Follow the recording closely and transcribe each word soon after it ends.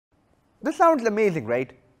This sounds amazing,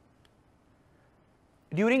 right?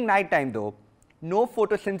 During nighttime though, no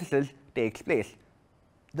photosynthesis takes place.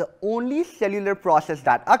 The only cellular process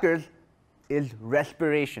that occurs is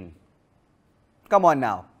respiration. Come on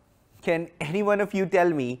now, can any one of you tell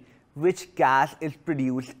me which gas is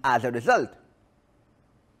produced as a result?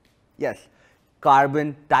 Yes,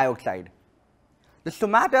 carbon dioxide. The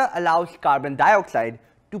stomata allows carbon dioxide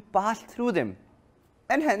to pass through them,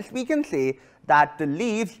 and hence we can say that the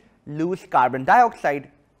leaves lose carbon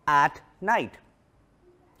dioxide at night.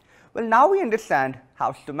 Well, now we understand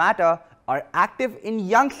how stomata are active in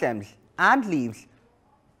young stems and leaves,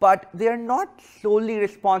 but they are not solely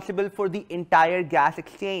responsible for the entire gas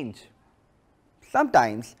exchange.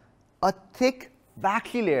 Sometimes a thick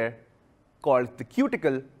waxy layer called the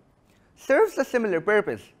cuticle serves a similar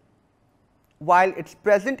purpose. While it's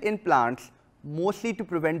present in plants mostly to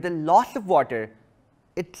prevent the loss of water,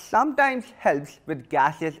 it sometimes helps with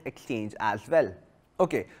gaseous exchange as well.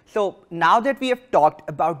 Okay, so now that we have talked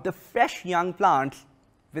about the fresh young plants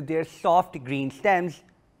with their soft green stems,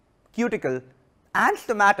 cuticle and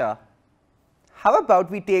stomata, how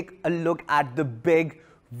about we take a look at the big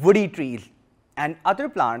woody trees and other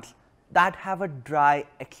plants that have a dry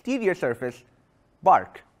exterior surface,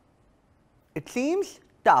 bark. It seems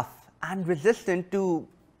tough and resistant to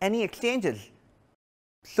any exchanges.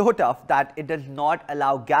 So tough that it does not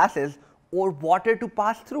allow gases or water to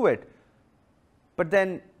pass through it. But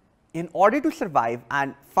then, in order to survive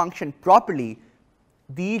and function properly,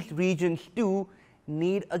 these regions too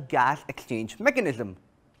need a gas exchange mechanism.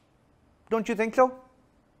 Don't you think so?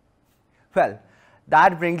 Well,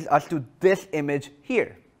 that brings us to this image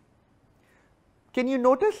here. Can you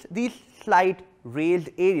notice these slight raised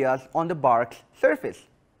areas on the bark's surface?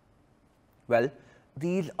 Well,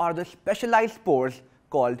 these are the specialized spores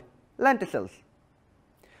called lenticels.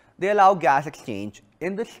 They allow gas exchange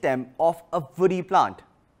in the stem of a woody plant.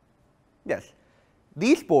 Yes,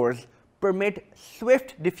 these spores permit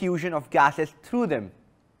swift diffusion of gases through them.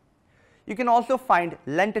 You can also find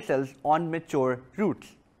lenticels on mature roots.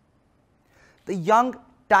 The young,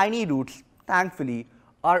 tiny roots, thankfully,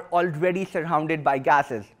 are already surrounded by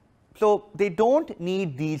gases, so they don't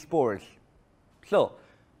need these spores. So,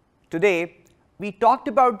 today we talked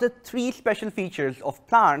about the 3 special features of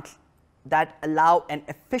plants that allow an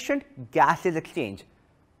efficient gaseous exchange.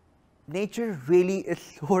 Nature really is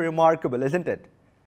so remarkable, isn't it?